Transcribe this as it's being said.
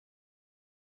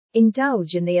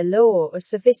Indulge in the allure of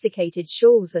sophisticated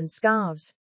shawls and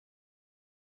scarves.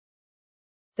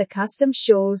 The Custom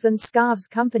Shawls and Scarves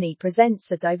Company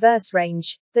presents a diverse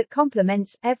range that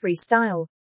complements every style,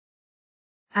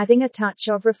 adding a touch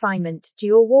of refinement to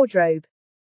your wardrobe.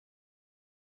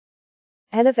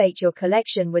 Elevate your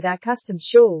collection with our custom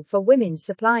shawl for women,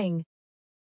 supplying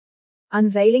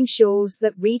unveiling shawls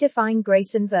that redefine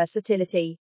grace and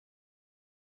versatility.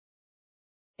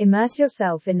 Immerse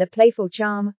yourself in the playful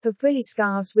charm of twilly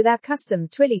scarves with our custom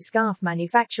twilly scarf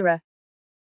manufacturer,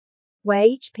 where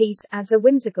each piece adds a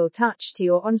whimsical touch to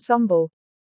your ensemble.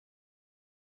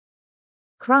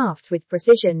 Craft with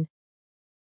precision.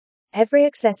 Every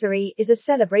accessory is a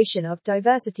celebration of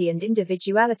diversity and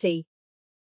individuality.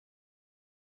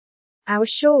 Our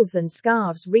shawls and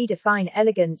scarves redefine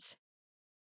elegance,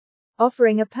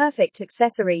 offering a perfect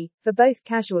accessory for both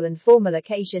casual and formal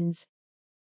occasions.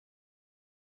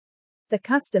 The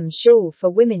Custom Shawl for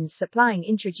Women's Supplying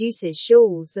introduces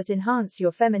shawls that enhance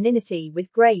your femininity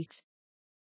with grace.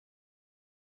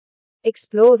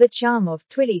 Explore the charm of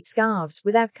twilly scarves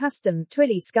with our custom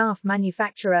twilly scarf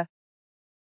manufacturer,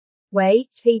 where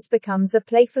each piece becomes a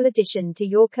playful addition to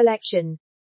your collection.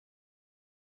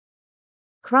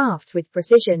 Craft with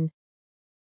precision.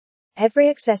 Every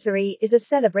accessory is a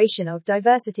celebration of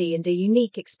diversity and a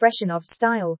unique expression of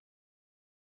style.